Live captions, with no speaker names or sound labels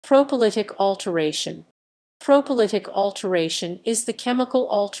Propylitic alteration. Propylitic alteration is the chemical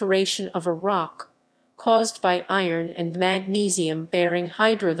alteration of a rock caused by iron and magnesium-bearing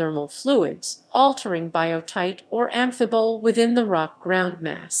hydrothermal fluids, altering biotite or amphibole within the rock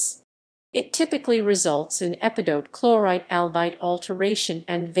groundmass. It typically results in epidote chlorite albite alteration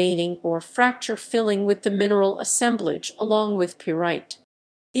and veining or fracture filling with the mineral assemblage along with pyrite.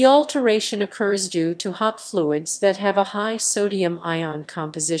 The alteration occurs due to hot fluids that have a high sodium ion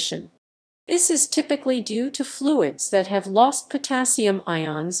composition. This is typically due to fluids that have lost potassium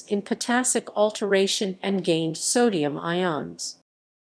ions in potassic alteration and gained sodium ions.